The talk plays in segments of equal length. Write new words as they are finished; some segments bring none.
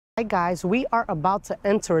Hi guys, we are about to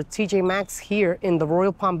enter a TJ Maxx here in the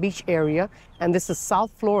Royal Palm Beach area, and this is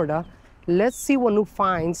South Florida. Let's see what new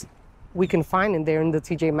finds we can find in there in the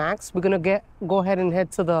TJ Maxx. We're gonna go ahead and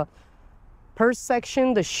head to the purse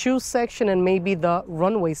section, the shoe section, and maybe the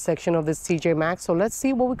runway section of this TJ Maxx. So let's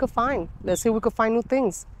see what we could find. Let's see if we could find new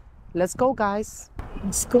things. Let's go, guys.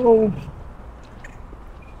 Let's go.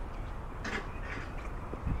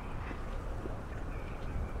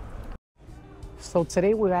 So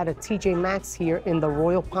today we're at a TJ Maxx here in the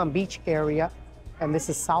Royal Palm Beach area, and this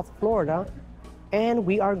is South Florida. And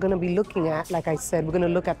we are gonna be looking at, like I said, we're gonna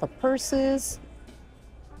look at the purses,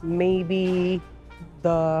 maybe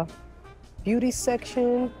the beauty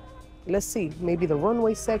section. Let's see, maybe the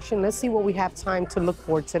runway section. Let's see what we have time to look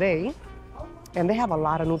for today. And they have a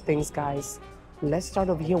lot of new things, guys. Let's start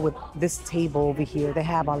over here with this table over here. They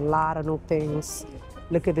have a lot of new things.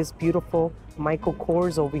 Look at this beautiful Michael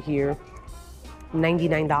Kors over here.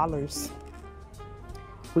 $99.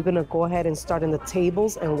 We're gonna go ahead and start in the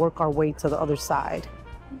tables and work our way to the other side,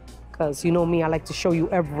 because you know me, I like to show you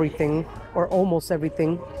everything or almost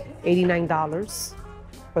everything. $89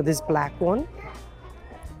 for this black one.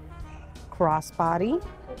 Crossbody,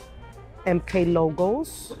 MK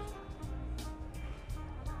logos,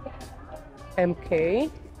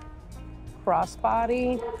 MK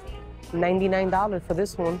crossbody, $99 for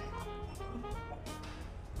this one.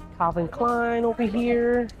 Calvin Klein over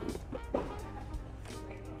here.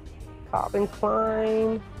 Calvin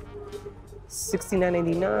Klein,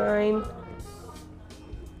 $69.99.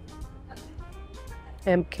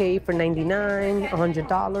 MK for $99,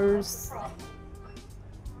 $100.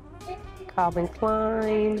 Calvin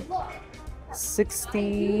Klein,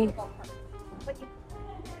 $60.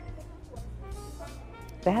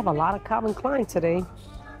 They have a lot of Calvin Klein today.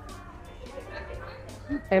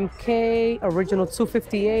 MK original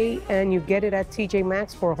 $258, and you get it at TJ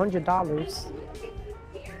Maxx for $100.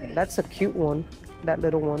 That's a cute one, that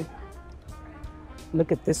little one.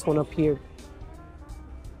 Look at this one up here.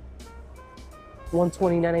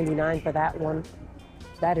 $129.99 for that one.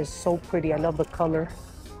 That is so pretty. I love the color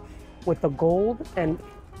with the gold, and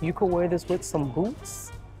you could wear this with some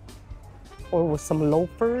boots or with some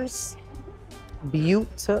loafers.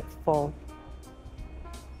 Beautiful.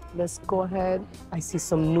 Let's go ahead. I see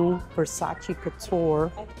some new Versace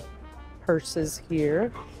Couture purses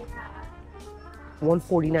here.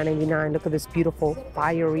 $149.99. Look at this beautiful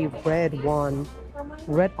fiery red one.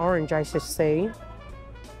 Red orange, I should say.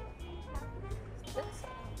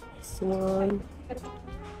 This one.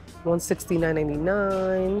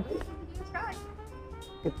 $169.99.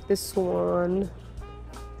 Get this one.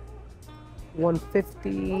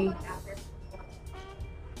 $150.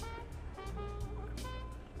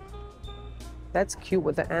 That's cute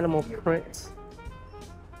with the animal print.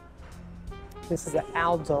 This is an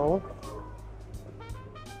Aldo.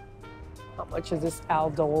 How much is this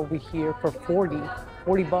Aldo over here for 40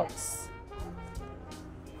 bucks?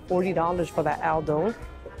 $40 for that Aldo.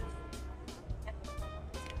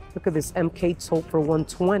 Look at this MK tote for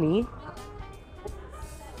 $120.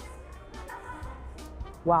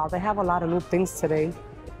 Wow, they have a lot of new things today.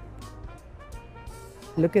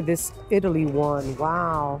 Look at this Italy one.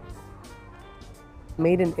 Wow.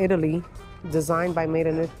 Made in Italy, designed by Made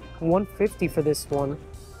in Italy. $150 for this one.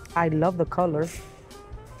 I love the color.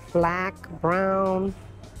 Black, brown,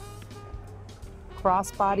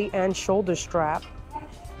 crossbody and shoulder strap.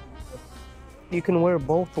 You can wear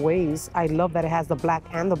both ways. I love that it has the black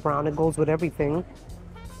and the brown. It goes with everything.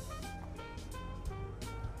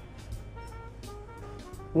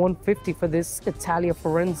 $150 for this Italia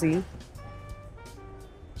Forenzi.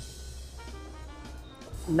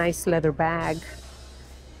 Nice leather bag.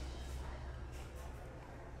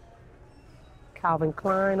 Calvin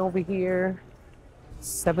Klein over here.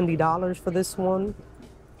 $70 for this one.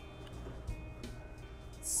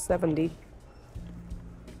 $70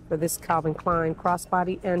 for this Calvin Klein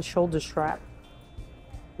crossbody and shoulder strap.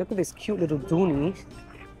 Look at this cute little Dooney.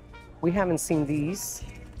 We haven't seen these.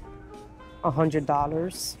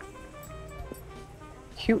 $100.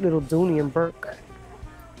 Cute little Dooney and Burke.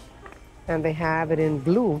 And they have it in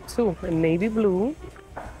blue too, in navy blue.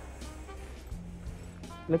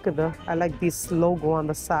 Look at I like this logo on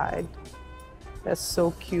the side. That's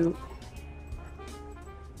so cute.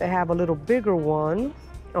 They have a little bigger one,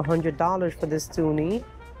 $100 for this Dooney.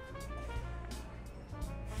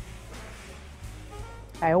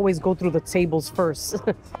 I always go through the tables first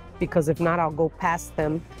because if not, I'll go past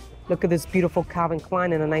them. Look at this beautiful Calvin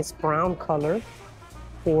Klein in a nice brown color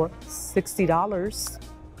for $60.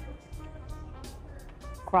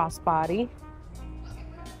 Crossbody.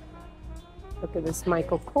 Look at this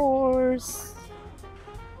Michael Kors.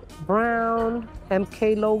 brown,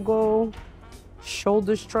 MK logo,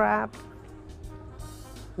 shoulder strap.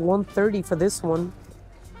 $130 for this one.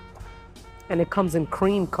 And it comes in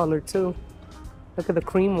cream color too. Look at the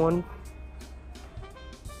cream one.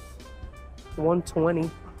 $120.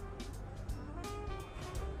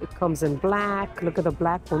 It comes in black. Look at the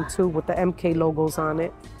black one too with the MK logos on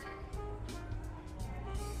it.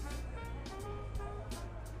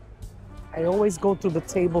 I always go through the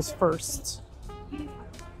tables first.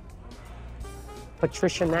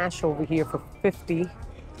 Patricia Nash over here for $50.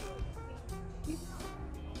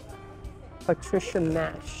 Patricia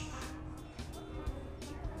Nash.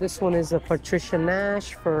 This one is a Patricia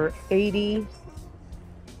Nash for $80.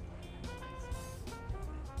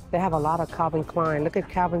 They have a lot of Calvin Klein. Look at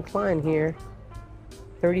Calvin Klein here.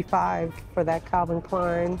 $35 for that Calvin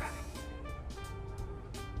Klein.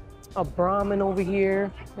 A Brahmin over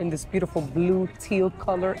here in this beautiful blue, teal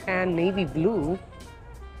color, and navy blue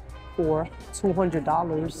for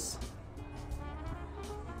 $200.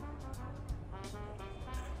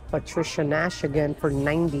 Patricia Nash again for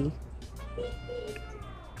 $90.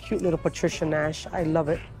 Cute little Patricia Nash. I love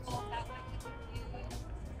it.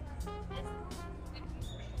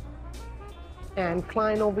 And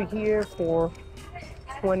Klein over here for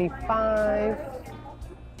 $25.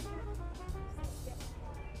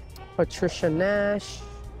 Patricia Nash.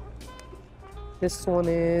 This one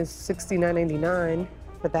is $69.99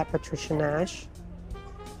 for that Patricia Nash.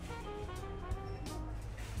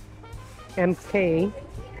 MK.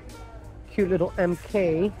 Cute little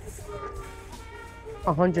MK.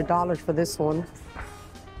 $100 for this one.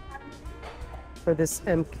 For this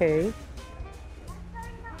MK.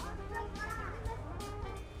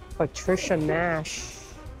 Patricia Nash.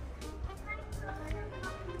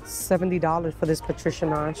 $70 for this Patricia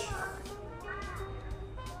Nash.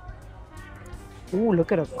 Ooh,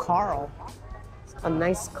 look at a Karl. A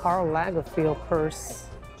nice Karl Lagerfeld purse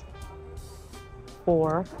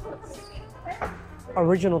for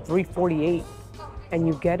original $348, and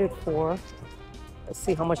you get it for, let's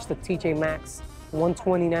see how much the TJ Maxx,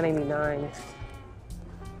 $129.99.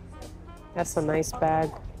 That's a nice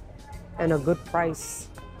bag and a good price.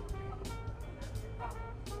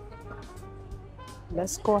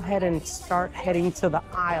 Let's go ahead and start heading to the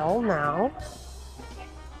aisle now.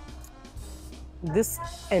 This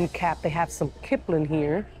end cap, they have some Kipling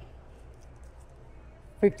here.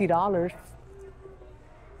 $50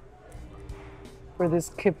 for this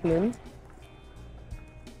Kipling.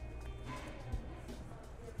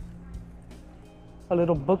 A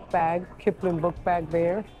little book bag, Kipling book bag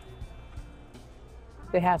there.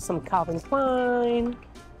 They have some Calvin Klein.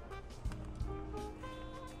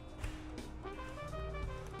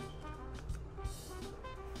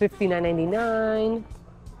 $59.99.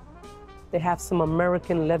 They have some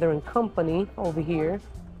American Leather and Company over here.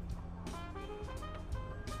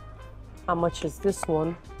 How much is this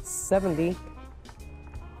one? $70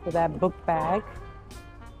 for that book bag.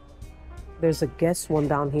 There's a Guess one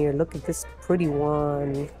down here. Look at this pretty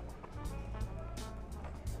one.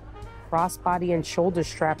 Crossbody and shoulder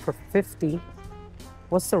strap for $50.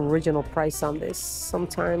 What's the original price on this?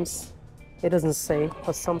 Sometimes it doesn't say,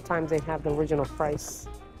 but sometimes they have the original price.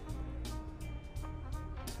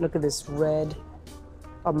 Look at this red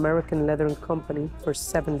American Leather and Company for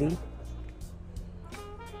 $70.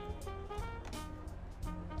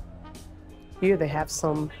 Here they have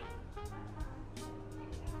some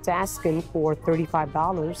Daskin for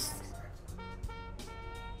 $35.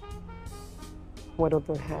 What do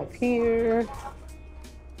they have here?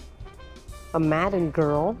 A Madden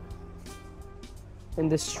Girl in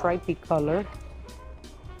this stripy color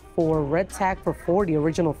for red tag for $40,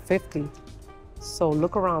 original $50. So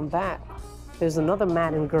look around that. There's another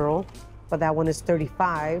Madden Girl, but that one is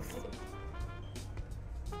 $35.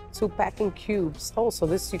 2 packing cubes. Oh, so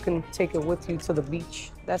this you can take it with you to the beach.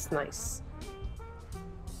 That's nice.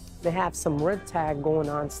 They have some red tag going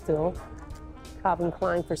on still. Calvin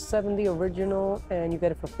Klein for $70 original, and you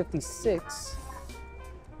get it for $56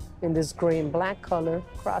 in this gray and black color.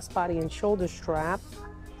 Crossbody and shoulder strap.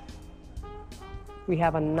 We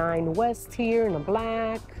have a 9 West here in a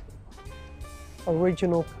black.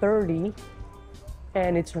 Original $30,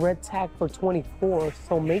 and it's red tag for $24.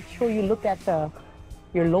 So make sure you look at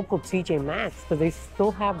your local TJ Maxx, because they still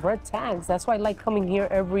have red tags. That's why I like coming here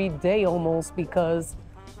every day almost, because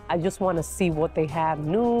I just want to see what they have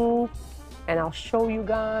new. And I'll show you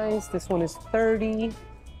guys. This one is $30.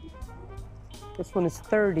 This one is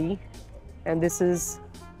 $30, and this is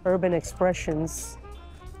Urban Expressions.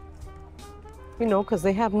 You know, because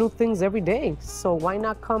they have new things every day. So why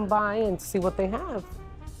not come by and see what they have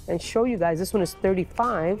and show you guys. This one is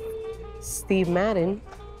 $35. Steve Madden.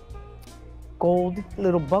 gold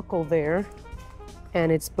little buckle there,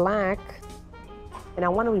 and it's black. And I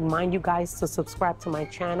want to remind you guys to subscribe to my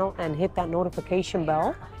channel and hit that notification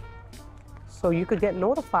bell so you could get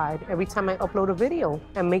notified every time I upload a video.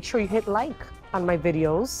 And make sure you hit like on my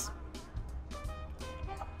videos.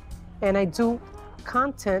 And I do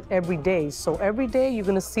content every day. So every day you're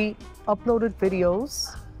gonna see uploaded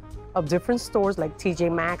videos of different stores like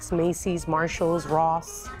TJ Maxx, Macy's, Marshall's,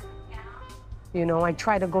 Ross. You know, I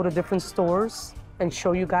try to go to different stores and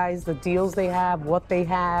show you guys the deals they have, what they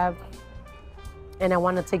have. And I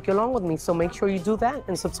want to take you along with me. So make sure you do that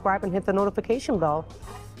and subscribe and hit the notification bell.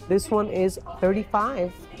 This one is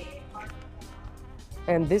 $35.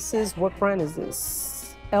 And this is, what brand is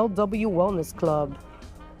this? LW Wellness Club.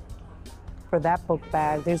 For that book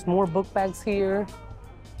bag. There's more book bags here.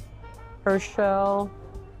 Herschel.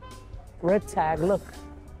 Red tag, look.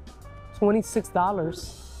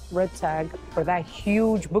 $26 red tag for that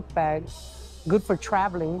huge book bag. Good for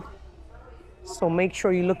traveling. So make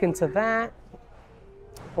sure you look into that.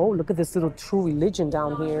 Oh, look at this little True Religion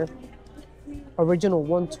down here. Original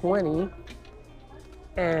 120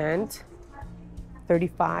 and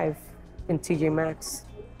 35 in TJ Maxx.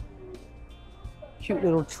 Cute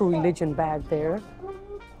little True Religion bag there.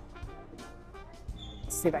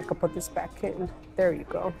 Let's see if I can put this back in. There you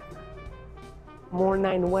go. More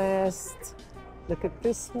 9 West. Look at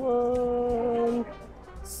this one.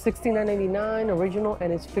 $69.99 original,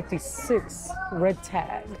 and it's $56 red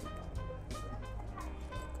tag.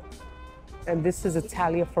 And this is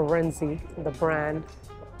Italia Forenzi, the brand.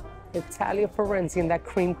 Italia Forenzi in that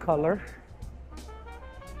cream color.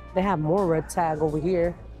 They have more red tag over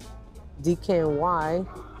here. DKNY.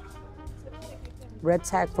 Red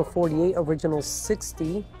tag for $48, original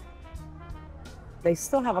 $60. They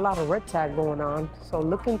still have a lot of red tag going on, so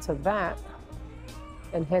look into that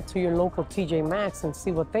and head to your local TJ Maxx and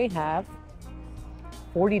see what they have.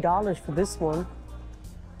 $40 for this one.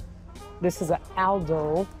 This is an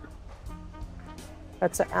Aldo.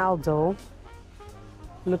 That's an Aldo.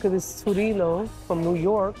 Look at this Turillo from New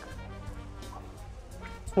York.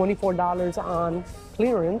 $24 on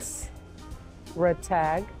clearance. Red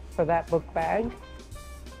tag for that book bag.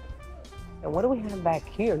 And what do we have back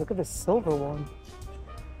here? Look at the silver one.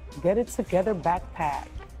 Get It Together backpack.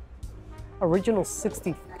 Original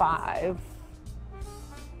 $65.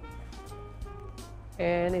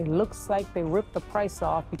 And it looks like they ripped the price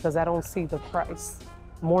off because I don't see the price.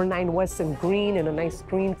 More 9 West in green in a nice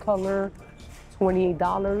green color.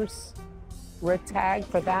 $28. Red tag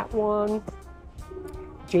for that one.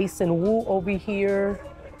 Jason Wu over here.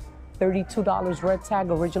 $32 red tag,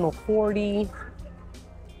 original $40.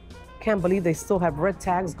 Can't believe they still have red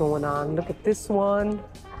tags going on. Look at this one.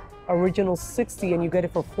 Original $60 and you get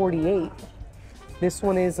it for $48. This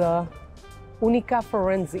one is Unica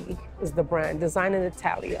Forenzi is the brand, designed in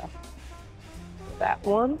Italia. That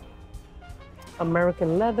one.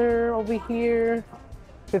 American leather over here.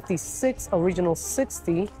 $56, original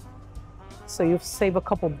 $60. So you save a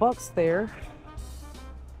couple bucks there.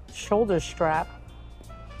 Shoulder strap.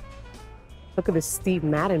 Look at this Steve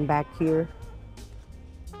Madden back here.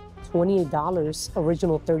 $28,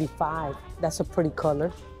 original $35. That's a pretty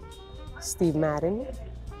color. Steve Madden.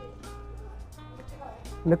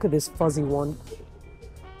 Look at this fuzzy one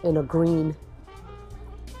in a green.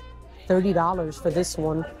 $30 for this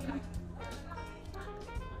one.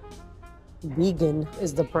 Vegan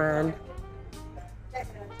is the brand.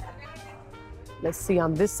 Let's see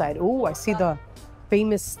on this side. Oh, I see the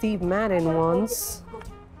famous Steve Madden ones.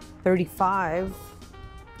 $35.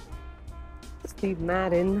 Steve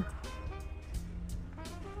Madden.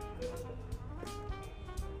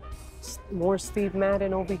 More Steve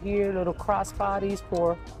Madden over here. Little crossbodies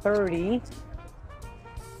for $30.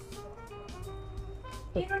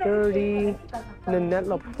 For $30. Nanette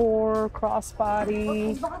Lepore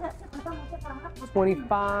crossbody.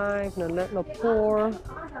 $25. Nanette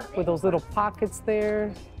Lepore with those little pockets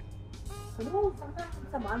there.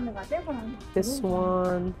 This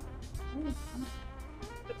one.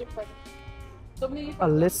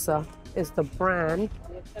 Alyssa is the brand,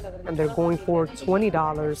 and they're going for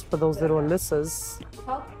 $20 for those little Alyssas.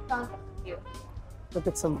 Look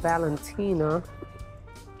at some Valentina.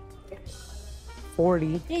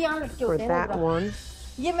 $40 for that one.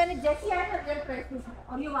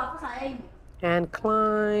 And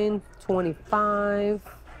Klein, $25.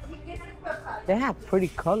 They have pretty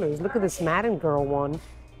colors. Look at this Madden Girl one.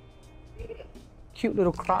 Cute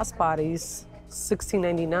little crossbodies,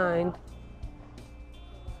 $16.99.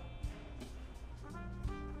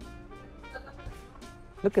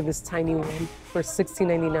 Look at this tiny one for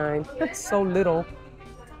 $16.99. It's so little.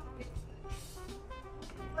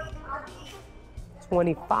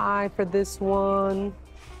 $25 for this one.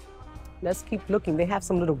 Let's keep looking. They have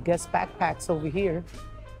some little Guess backpacks over here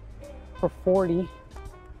for 40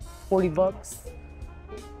 bucks.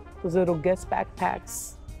 Those little Guess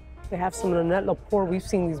backpacks. They have some Lynette Lepore. We've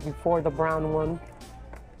seen these before, the brown one.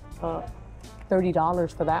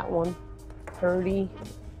 $30 for that one. 30.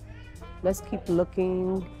 Let's keep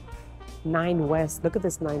looking. 9 West. Look at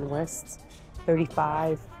this 9 West.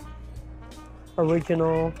 35.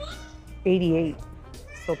 Original. 88.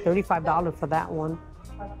 So $35 for that one.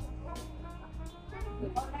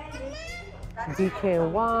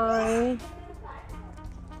 DKNY.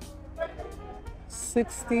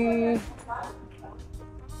 60.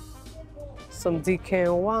 Some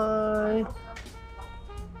DKNY.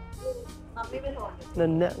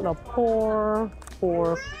 Lynette Lepore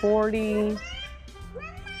for 40.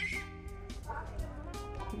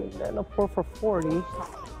 Lynette Lepore for 40.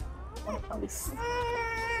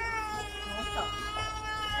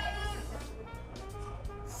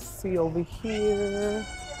 See over here.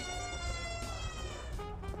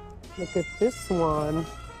 Look at this one.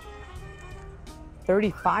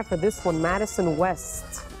 35 for this one, Madison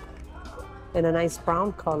West. In a nice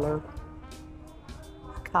brown color.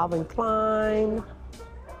 Calvin Klein.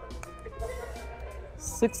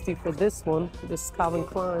 60 for this one. This Calvin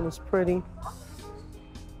Klein is pretty.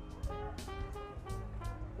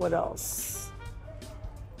 What else?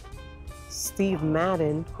 Steve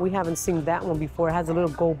Madden. We haven't seen that one before. It has a little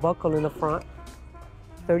gold buckle in the front.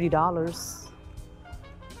 $30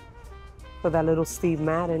 for that little Steve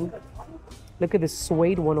Madden. Look at this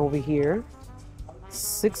suede one over here.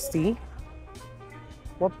 60.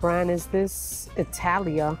 What brand is this?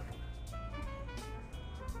 Italia.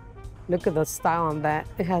 Look at the style on that.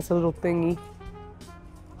 It has a little thingy.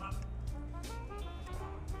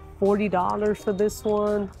 $40 for this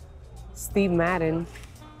one. Steve Madden.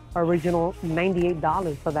 Original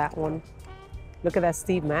 $98 for that one. Look at that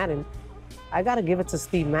Steve Madden. I gotta give it to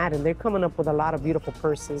Steve Madden. They're coming up with a lot of beautiful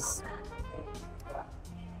purses.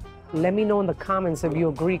 Let me know in the comments if you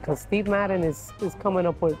agree, because Steve Madden is coming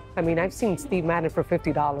up with, I mean, I've seen Steve Madden for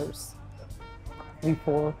 $50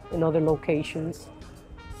 before in other locations.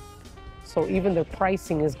 So even their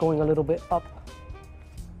pricing is going a little bit up.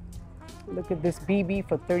 Look at this BB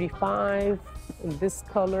for $35 in this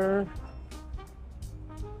color.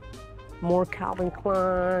 More Calvin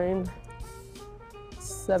Klein,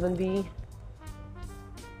 $70.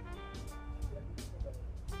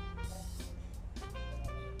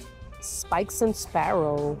 Spikes and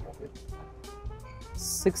Sparrow,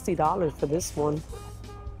 $60 for this one.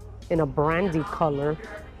 In a brandy color,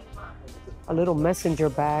 a little messenger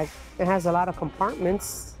bag. It has a lot of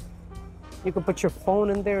compartments. You can put your phone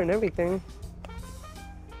in there and everything.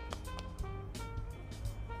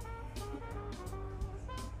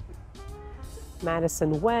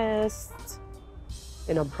 Madison West,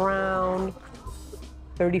 in a brown,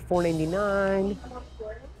 $34.99.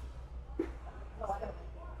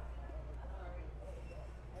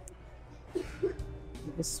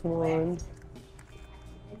 This one,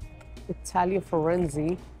 Italia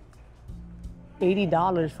Forenzi,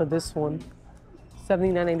 $80 for this one,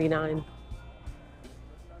 $79.99.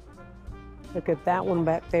 Look at that one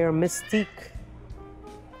back there, Mystique,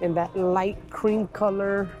 in that light cream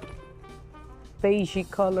color, beigey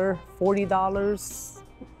color, $40.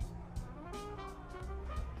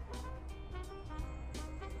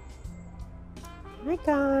 Hi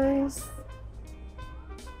guys.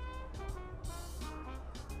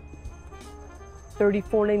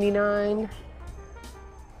 $34.99.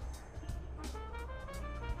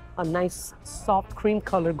 A nice soft cream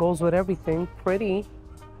color goes with everything, pretty.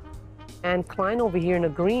 And Klein over here in a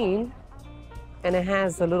green, and it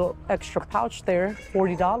has a little extra pouch there,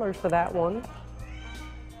 $40 for that one.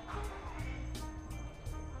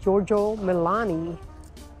 Giorgio Milani,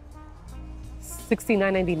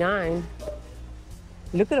 $69.99.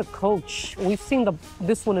 Look at a Coach. We've seen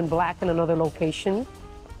this one in black in another location.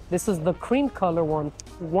 This is the cream color one,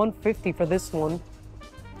 $150 for this one.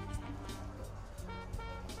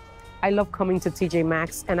 I love coming to TJ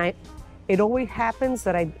Maxx, and it always happens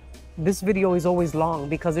that this video is always long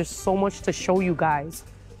because there's so much to show you guys.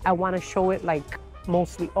 I want to show it like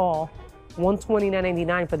mostly all.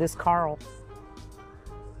 $129.99 for this Carl.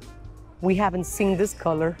 We haven't seen this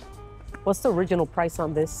color. What's the original price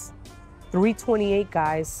on this? $328,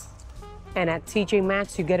 guys. And at TJ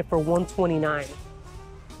Maxx, you get it for $129.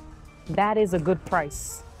 That is a good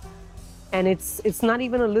price. And it's not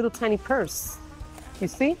even a little tiny purse. You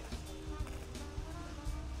see?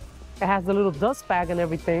 It has a little dust bag and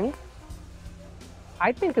everything.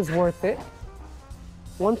 I think it's worth it.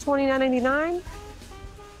 $129.99.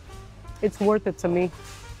 It's worth it to me.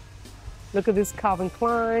 Look at this Calvin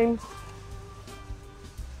Klein.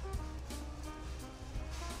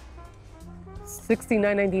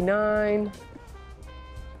 $69.99.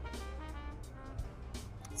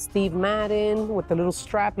 Steve Madden with the little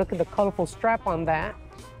strap. Look at the colorful strap on that.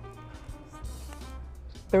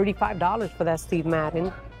 $35 for that Steve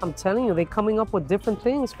Madden. I'm telling you, they're coming up with different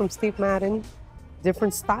things from Steve Madden,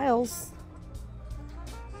 different styles.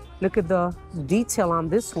 Look at the detail on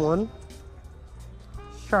this one.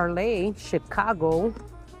 Charlotte, Chicago.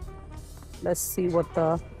 Let's see what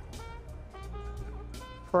the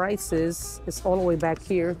price is. It's all the way back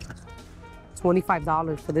here.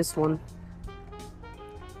 $25 for this one.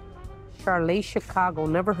 Charlotte, Chicago.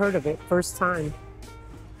 Never heard of it. First time.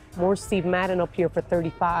 More Steve Madden up here for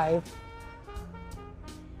 $35.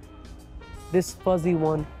 This fuzzy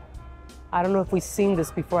one. I don't know if we've seen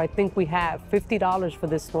this before. I think we have. $50 for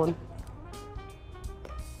this one.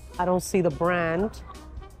 I don't see the brand.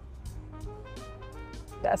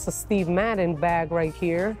 That's a Steve Madden bag right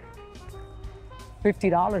here.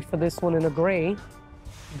 $50 for this one in a gray.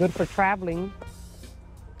 Good for traveling.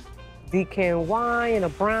 DKNY in a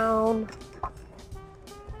brown.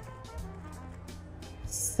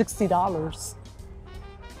 $60.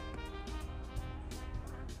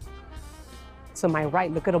 To my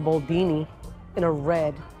right, look at a Boldini in a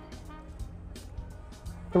red.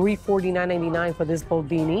 $349.99 for this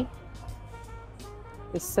Boldini.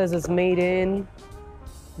 It says it's made in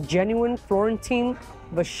genuine Florentine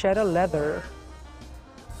vachetta leather.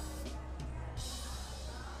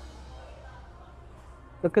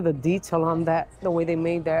 Look at the detail on that, the way they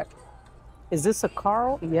made that. Is this a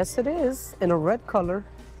Carl? Yes, it is, in a red color.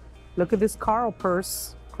 Look at this Carl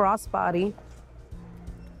purse, crossbody,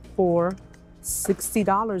 for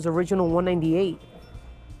 $60, original $198.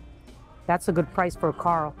 That's a good price for a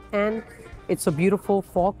Carl. And it's a beautiful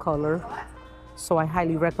fall color, so I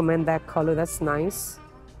highly recommend that color. That's nice.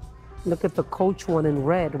 Look at the Coach one in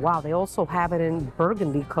red. Wow, they also have it in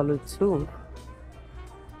burgundy color too.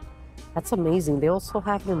 That's amazing. They also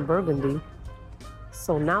have it in burgundy.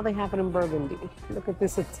 So now they have it in burgundy. Look at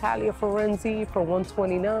this Italia Forenzi for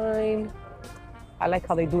 $129. I like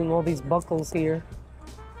how they're doing all these buckles here.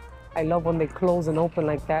 I love when they close and open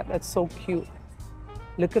like that. That's so cute.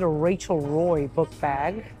 Look at a Rachel Roy book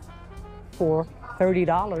bag for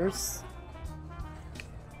 $30.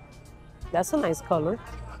 That's a nice color.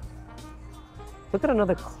 Look at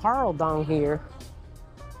another Carl down here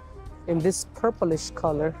in this purplish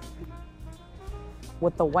color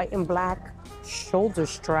with the white and black shoulder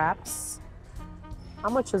straps. How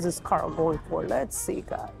much is this Carl going for? Let's see,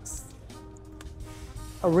 guys.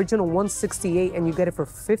 Original $168 and you get it for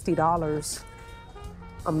 $50.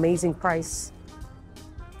 Amazing price.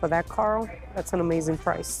 For that Carl, that's an amazing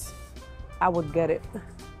price. I would get it.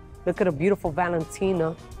 Look at a beautiful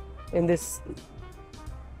Valentina in this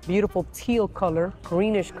beautiful teal color,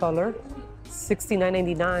 greenish color,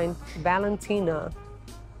 $69.99, Valentina.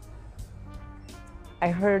 I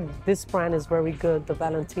heard this brand is very good, the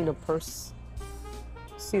Valentina purse.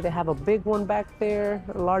 See, they have a big one back there,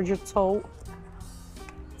 a larger tote,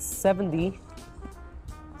 $70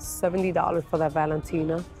 for that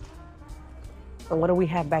Valentina. And what do we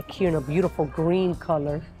have back here in a beautiful green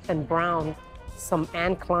color and brown? Some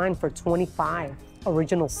Anne Klein for $25,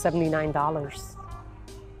 original $79.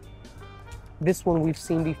 This one we've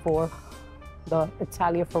seen before, the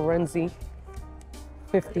Italia Forenzi,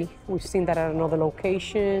 $50. We've seen that at another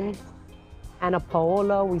location. Anna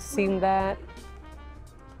Paola, we've seen that,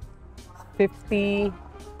 $50.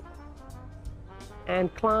 Anne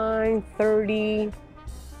Klein, $30.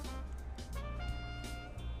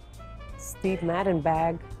 Steve Madden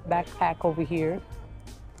backpack over here,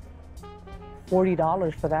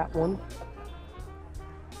 $40 for that one.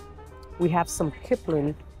 We have some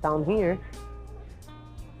Kipling down here.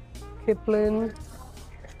 Kipling.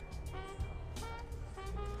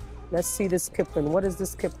 Let's see this Kipling. What is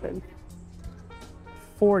this Kipling?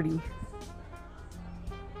 $40.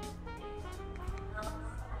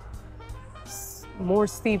 More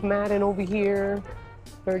Steve Madden over here,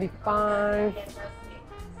 $35.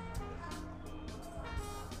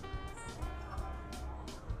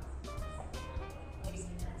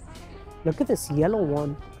 Look at this yellow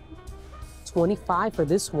one, $25 for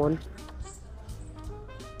this one.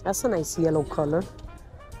 That's a nice yellow color.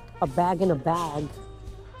 A bag in a bag.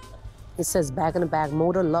 It says bag in a bag,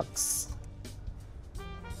 Motor Lux.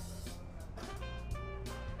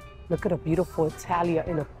 Look at a beautiful Italia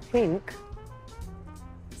in a pink,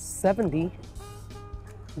 $70.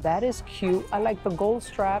 That is cute. I like the gold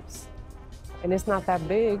straps and it's not that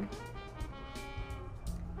big.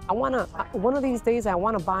 one of these days, I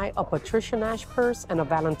wanna buy a Patricia Nash purse and a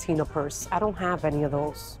Valentina purse. I don't have any of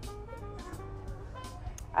those.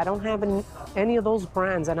 I don't have any of those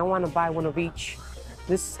brands, and I wanna buy one of each.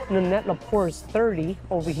 This Nanette Lepore is 30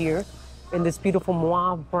 over here in this beautiful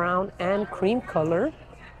mauve brown and cream color.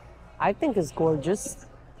 I think it's gorgeous.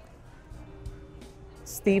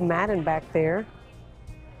 Steve Madden back there.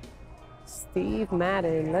 Steve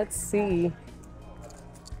Madden, let's see.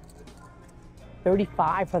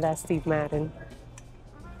 35 for that Steve Madden.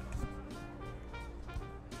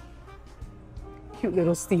 Cute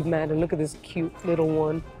little Steve Madden. Look at this cute little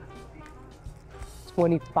one.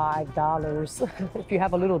 $25. If you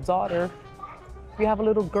have a little daughter, if you have a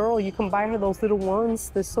little girl, you can buy her those little ones.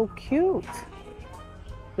 They're so cute.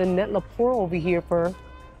 The Nanette Lepore over here for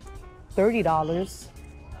 $30.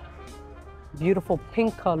 Beautiful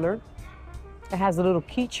pink color. It has a little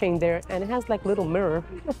keychain there, and it has like little mirror.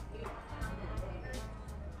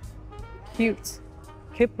 Cute.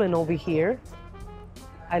 Kipling over here.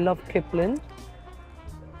 I love Kipling.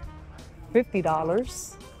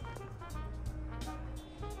 $50.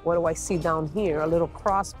 What do I see down here? A little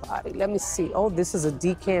crossbody. Let me see. Oh, this is a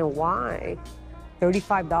DKNY.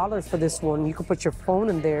 $35 for this one. You can put your phone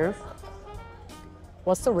in there.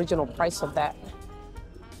 What's the original price of that?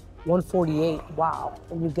 $148. Wow.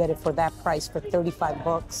 And you get it for that price for 35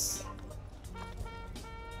 bucks.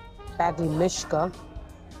 Bagley Mishka.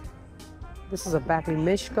 This is a Bagley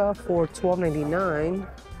Mishka for $12.99.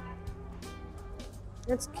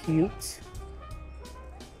 That's cute.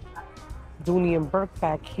 Dooney and Burke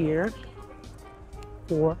back here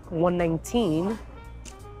for $119.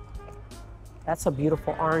 That's a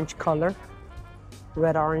beautiful orange color,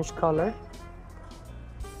 red orange color.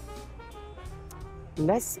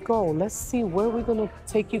 Let's go. Let's see where we're gonna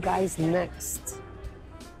take you guys next.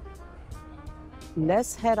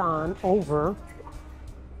 Let's head on over,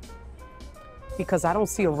 because I don't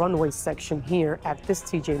see a runway section here at this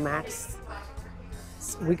TJ Maxx.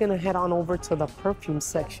 So we're gonna head on over to the perfume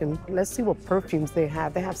section. Let's see what perfumes they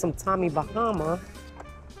have. They have some Tommy Bahama,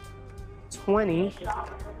 20.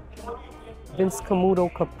 Vince Camuto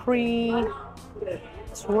Capri,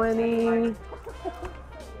 20.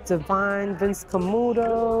 Divine Vince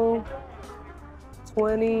Camuto,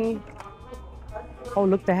 20. Oh,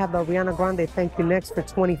 look, they have the Ariana Grande Thank You Next for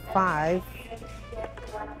 25.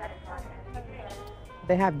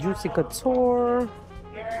 They have Juicy Couture,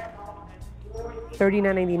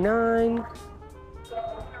 $39.89.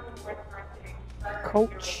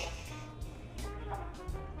 Coach,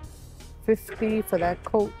 $50 for that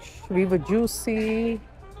Coach. Viva Juicy,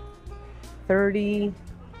 $30.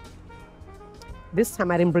 This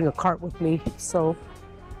time I didn't bring a cart with me, so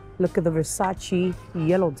look at the Versace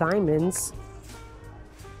Yellow Diamonds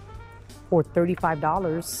for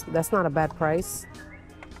 $35. That's not a bad price.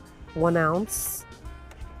 1 ounce.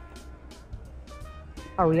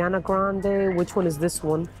 Ariana Grande, which one is this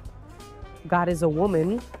one? God is a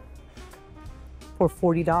Woman for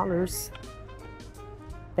 $40.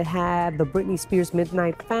 They have the Britney Spears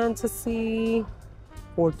Midnight Fantasy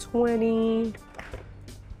for $20.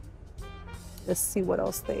 Let's see what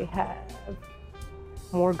else they have.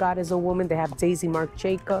 More God is a Woman. They have Daisy Marc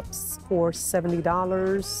Jacobs for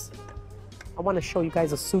 $70. I want to show you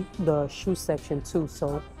guys the shoe section too,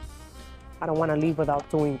 so I don't want to leave without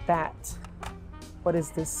doing that. What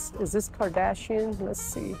is this? Is this Kardashian? Let's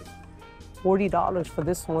see. $40 for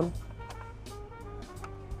this one.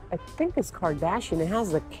 I think it's Kardashian. It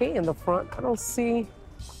has the K in the front. I don't see.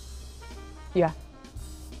 Yeah.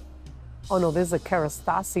 Oh no, there's a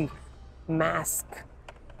Kerastase mask.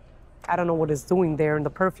 I don't know what it's doing there in the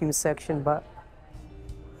perfume section, but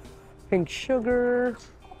Pink Sugar,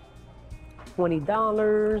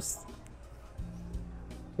 $20.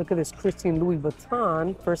 Look at this Christian Louis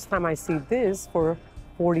Vuitton. First time I see this for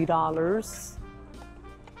 $40.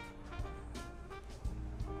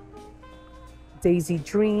 Daisy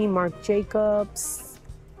Dream, Marc Jacobs,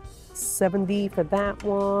 $70 for that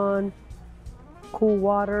one. Cool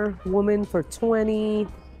Water Woman for $20.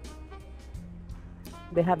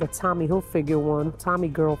 They have the Tommy Hilfiger one, Tommy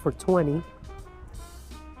Girl for $20.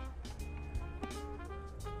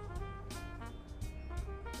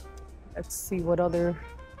 Let's see what other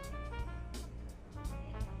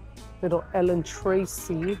little Ellen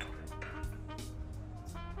Tracy,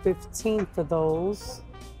 15 for those.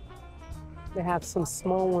 They have some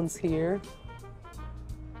small ones here,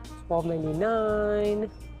 $12.99.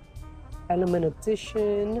 Element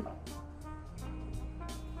Edition,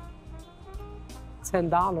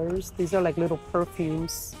 $10. These are like little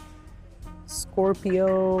perfumes.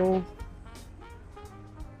 Scorpio,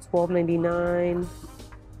 $12.99.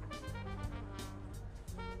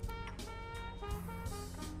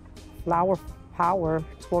 Flower Power,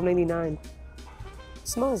 $12.99.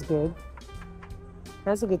 Smells good.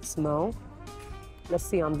 Has a good smell. Let's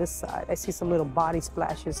see on this side. I see some little body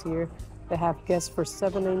splashes here. They have Guess for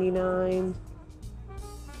 $7.99.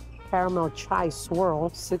 Caramel Chai Swirl,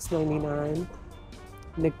 $6.99.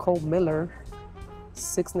 Nicole Miller,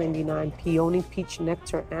 $6.99. Peony Peach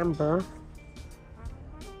Nectar Amber.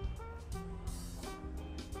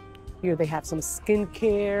 Here they have some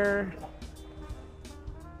skincare.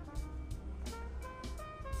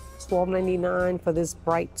 $12.99 for this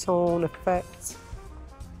bright tone effect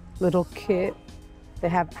little kit. They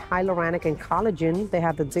have hyaluronic and collagen. They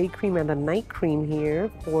have the day cream and the night cream here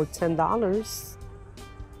for $10.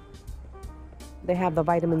 They have the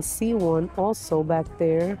vitamin C one also back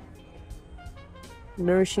there.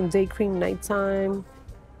 Nourishing day cream nighttime.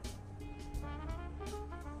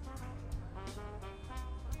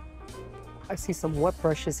 I see some wet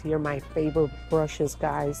brushes here, my favorite brushes,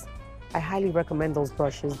 guys. I highly recommend those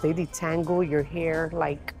brushes. They detangle your hair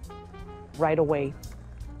like right away,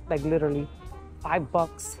 like literally.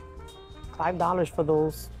 $5, $5 for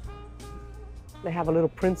those. They have a little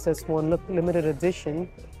princess one, look, limited edition,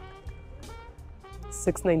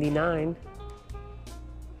 $6.99.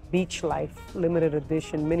 Beach Life, limited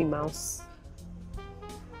edition, Minnie Mouse.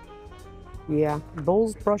 Yeah,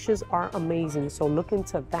 those brushes are amazing, so look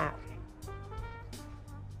into that.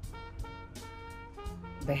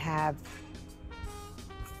 They have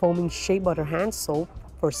foaming shea butter hand soap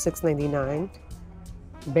for $6.99.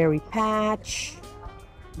 Berry Patch.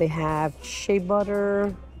 They have shea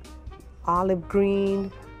butter, olive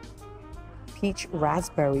green, peach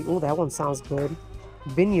raspberry. Oh, that one sounds good.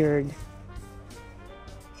 Vineyard.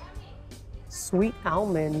 Sweet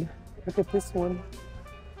almond. Look at this one.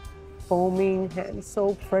 Foaming hand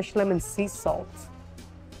soap, fresh lemon sea salt.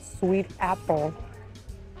 Sweet apple.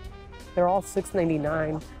 They're all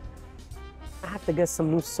 $6.99. I have to get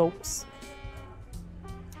some new soaps.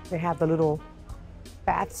 They have the little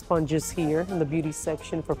bath sponges here in the beauty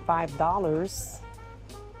section for $5.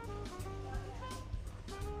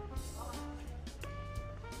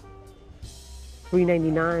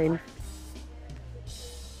 $3.99.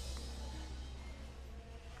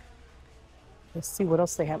 Let's see what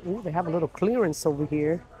else they have. Ooh, they have a little clearance over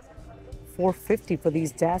here. $4.50 for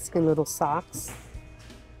these Daskin little socks.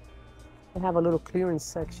 They have a little clearance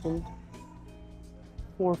section.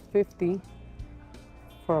 $4.50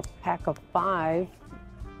 for a pack of 5.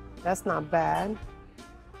 That's not bad.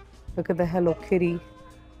 Look at the Hello Kitty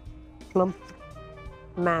plump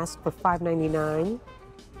mask for $5.99.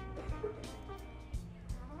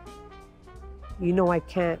 You know I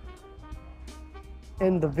can't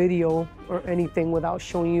end the video or anything without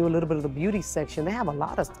showing you a little bit of the beauty section. They have a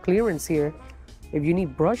lot of clearance here. If you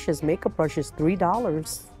need brushes, makeup brushes, $3.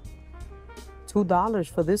 $2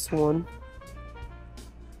 for this one.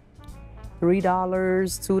 $3,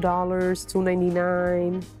 $2,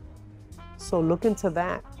 $2.99. So look into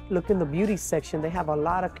that. Look in the beauty section. They have a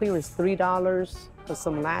lot of clearance. $3 for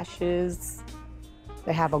some lashes.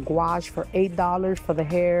 They have a gouache for $8 for the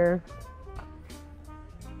hair.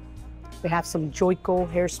 They have some Joico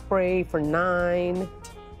hairspray for $9.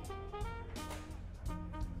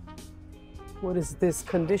 What is this?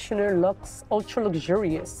 Conditioner Luxe Ultra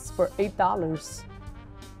Luxurious for $8.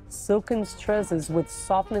 Silken tresses with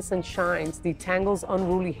softness and shines, detangles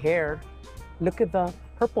unruly hair. Look at the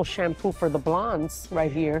purple shampoo for the blondes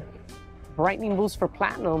right here. Brightening boost for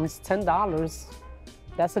platinums, $10.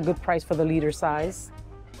 That's a good price for the liter size.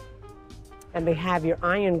 And they have your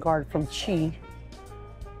Iron Guard from Chi,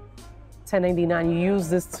 $10.99. You use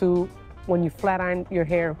this to, when you flat iron your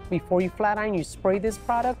hair, before you flat iron, you spray this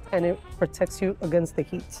product and it protects you against the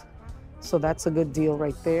heat. So that's a good deal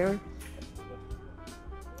right there.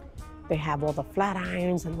 They have all the flat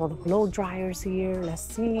irons and all the blow dryers here. Let's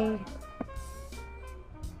see.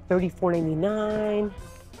 $34.99.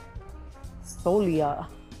 Solia.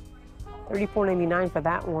 $34.99 for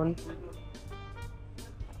that one.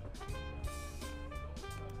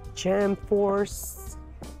 Gem Force.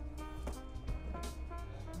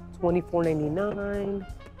 $24.99.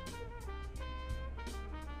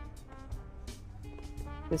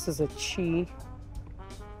 This is a Chi.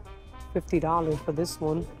 $50 for this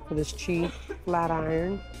one, for this Chi flat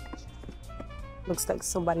iron. Looks like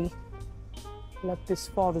somebody let this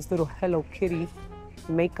fall, this little Hello Kitty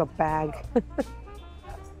makeup bag.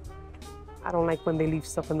 I don't like when they leave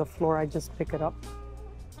stuff on the floor. I just pick it up.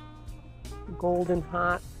 Golden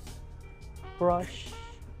Hot brush.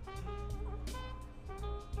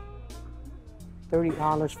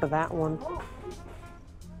 $30 for that one.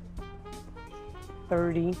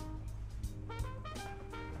 $30.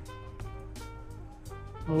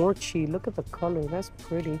 Mochi, look at the color, that's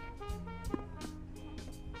pretty.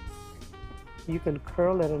 You can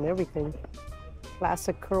curl it and everything.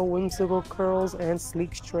 Classic curl, whimsical curls, and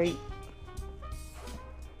sleek straight.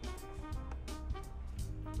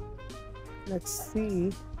 Let's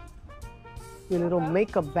see. Your little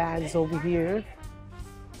makeup bags over here.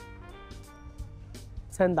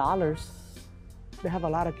 $10. They have a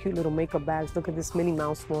lot of cute little makeup bags. Look at this Minnie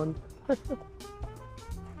Mouse one.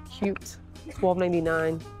 Cute.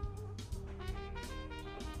 $12.99.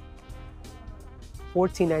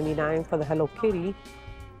 $14.99 for the Hello Kitty.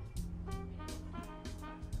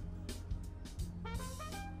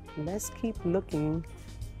 Let's keep looking.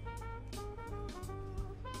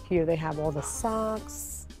 Here they have all the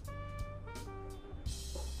socks.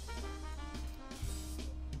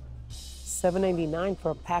 $7.99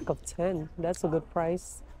 for a pack of 10. That's a good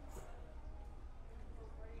price.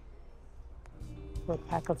 For a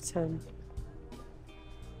pack of 10.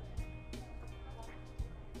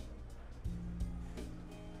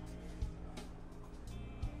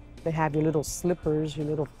 They have your little slippers, your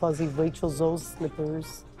little fuzzy Rachel Zoe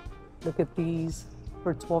slippers. Look at these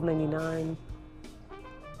for $12.99.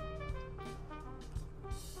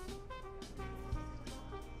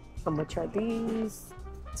 How much are these?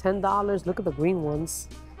 $10. Look at the green ones.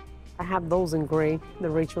 I have those in gray, the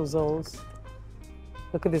Rachel Zoes.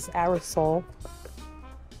 Look at this aerosol.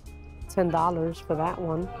 $10 for that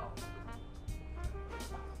one.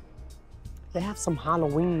 They have some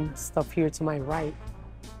Halloween stuff here to my right.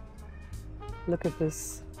 Look at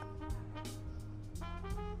this.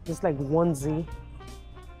 It's like onesie.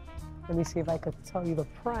 Let me see if I could tell you the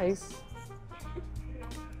price.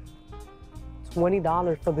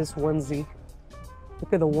 $20 for this onesie.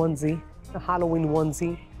 Look at the onesie, the Halloween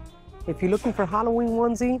onesie. If you're looking for Halloween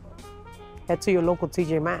onesie, head to your local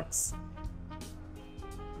T.J Maxx.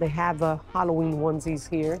 They have the Halloween onesies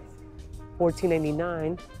here,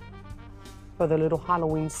 $14.99 for the little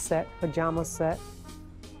Halloween set, pajama set.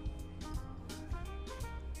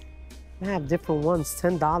 They have different ones,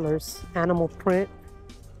 $10. Animal print.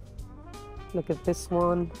 Look at this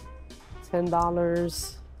one,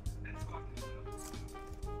 $10.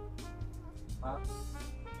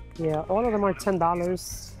 Yeah, all of them are $10.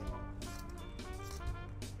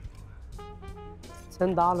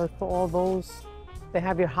 $10 for all those. They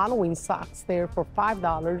have your Halloween socks there for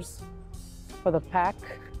 $5 for the pack.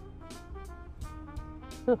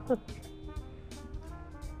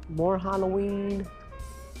 More Halloween.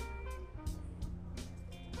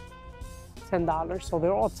 $10, so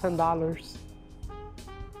they're all $10.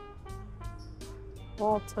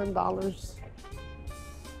 All $10.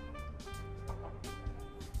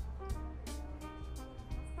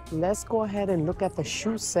 Let's go ahead and look at the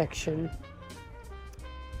shoe section.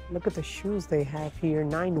 Look at the shoes they have here,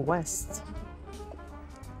 9 West.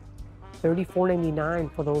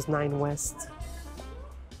 $34.99 for those 9 West.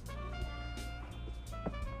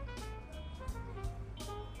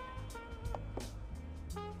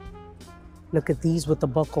 Look at these with the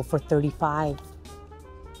buckle for $35.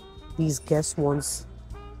 These Guess ones.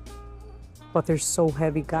 But they're so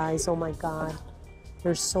heavy, guys. Oh my God.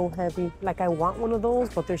 They're so heavy. Like, I want one of those,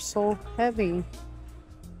 but they're so heavy.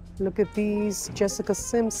 Look at these. Jessica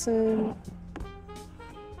Simpson.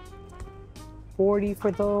 $40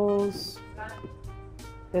 for those.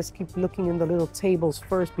 Let's keep looking in the little tables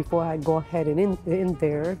first before I go ahead and in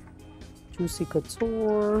there. Juicy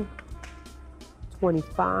Couture.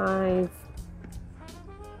 $25.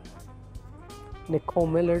 Nicole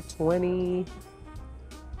Miller, $20.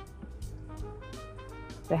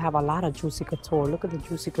 They have a lot of Juicy Couture. Look at the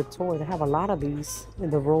Juicy Couture. They have a lot of these in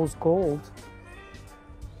the rose gold.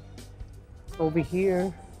 Over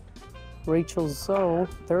here, Rachel Zoe,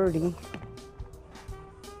 $30.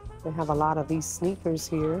 They have a lot of these sneakers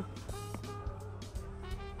here.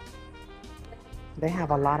 They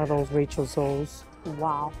have a lot of those Rachel Zoes.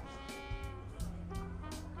 Wow.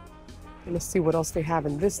 Let's see what else they have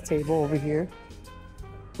in this table over here.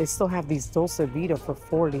 They still have these Dolce Vita for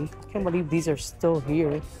 $40. Can't believe these are still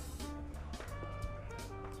here.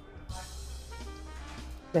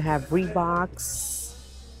 They have Reeboks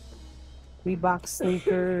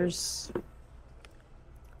sneakers,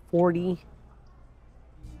 $40.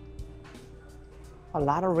 A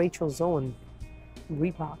lot of Rachel Zoe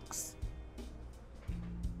Reeboks.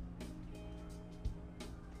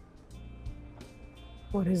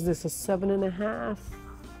 What is this, a 7.5?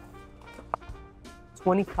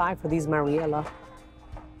 $25 for these Mariella.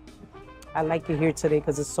 I like it here today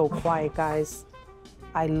because it's so quiet, guys.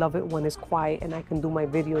 I love it when it's quiet and I can do my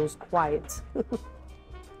videos quiet.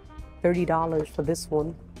 $30 for this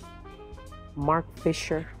one. Mark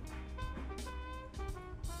Fisher.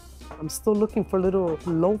 I'm still looking for a little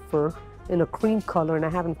loafer in a cream color and I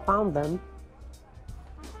haven't found them.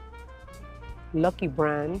 Lucky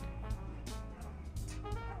brand.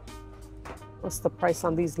 What's the price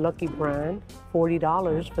on these Lucky brand?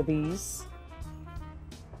 $40 for these.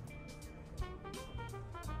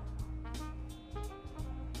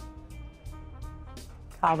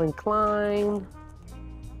 Calvin Klein,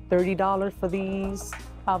 $30 for these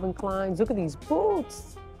Calvin Kleins. Look at these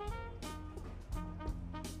boots.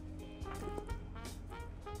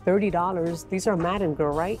 $30. These are Madden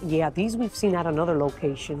Girl, right? Yeah, these we've seen at another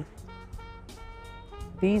location.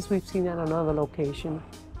 These we've seen at another location.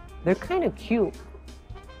 They're kind of cute.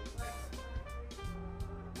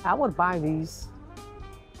 I would buy these.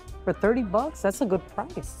 For 30 bucks, that's a good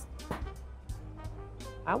price.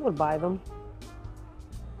 I would buy them.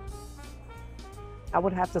 I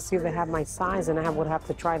would have to see if they have my size and I would have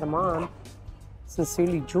to try them on.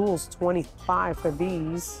 Sincerely Jules, 25 for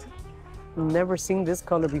these. Never seen this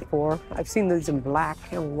color before. I've seen these in black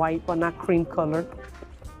and white, but not cream color.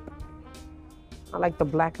 I like the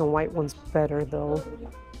black and white ones better though.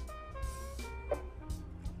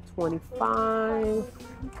 25,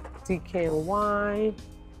 DKNY,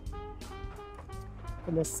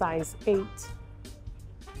 in a size 8.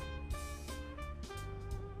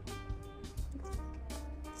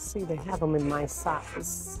 See, they have them in my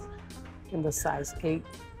size, in the size 8.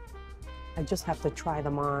 I just have to try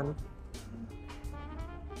them on.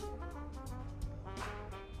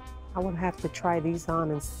 I would have to try these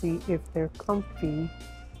on and see if they're comfy.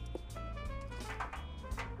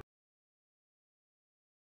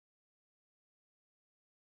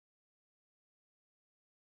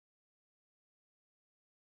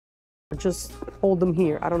 Just hold them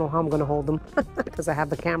here. I don't know how I'm gonna hold them because I have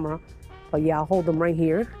the camera. But yeah, I'll hold them right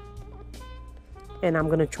here. And I'm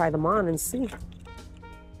gonna try them on and see.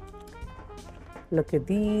 Look at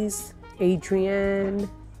these. Adrienne.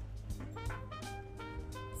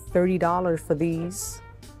 $30 for these.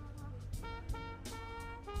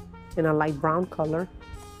 In a light brown color.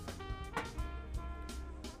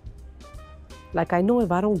 Like, I know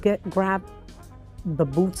if I don't grab the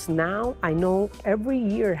boots now, I know every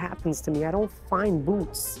year it happens to me. I don't find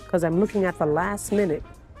boots because I'm looking at the last minute.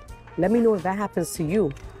 Let me know if that happens to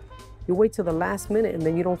you. You wait till the last minute and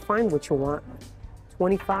then you don't find what you want.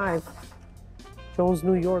 25, Jones,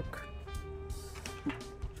 New York.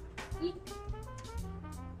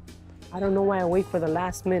 I don't know why I wait for the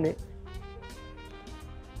last minute.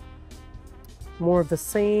 More of the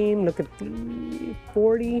same. Look at the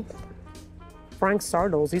 40. Frank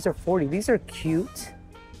Sardos, these are 40. These are cute.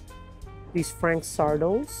 These Frank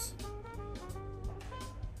Sardos.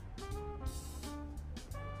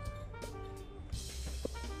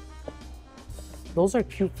 Those are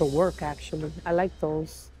cute for work, actually. I like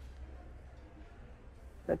those.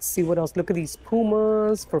 Let's see what else. Look at these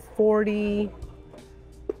Pumas for 40.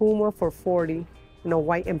 Puma for 40. You know,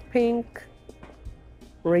 white and pink.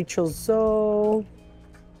 Rachel Zoe.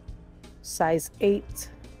 Size 8.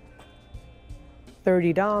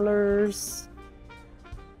 $30.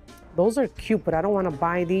 Those are cute, but I don't want to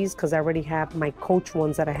buy these because I already have my Coach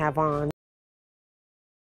ones that I have on.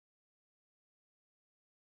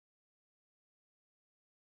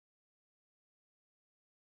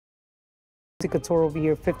 Couture over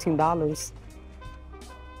here, $15.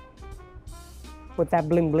 With that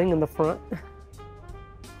bling bling in the front.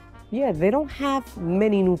 Yeah, they don't have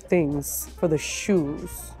many new things for the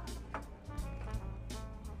shoes.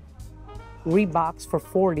 Reeboks for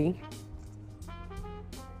 40.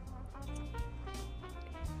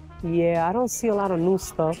 Yeah, I don't see a lot of new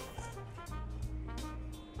stuff.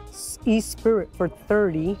 E-Spirit for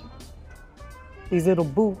 30. These little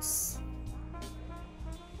boots.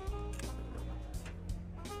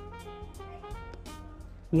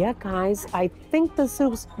 Yeah, guys, I think this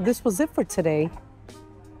was it for today.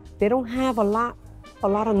 They don't have a lot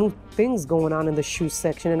of new things going on in the shoe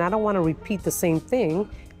section, and I don't want to repeat the same thing.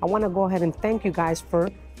 I want to go ahead and thank you guys for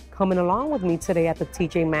coming along with me today at the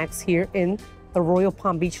TJ Maxx here in the Royal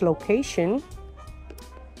Palm Beach location.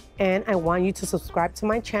 And I want you to subscribe to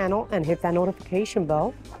my channel and hit that notification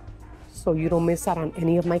bell so you don't miss out on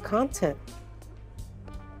any of my content.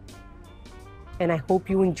 And I hope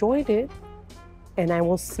you enjoyed it. And I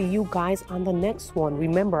will see you guys on the next one.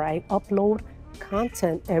 Remember, I upload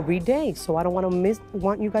content every day, so I don't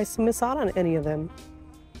want you guys to miss out on any of them.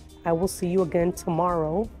 I will see you again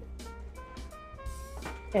tomorrow.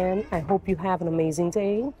 And I hope you have an amazing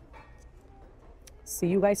day. See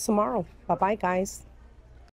you guys tomorrow. Bye-bye, guys.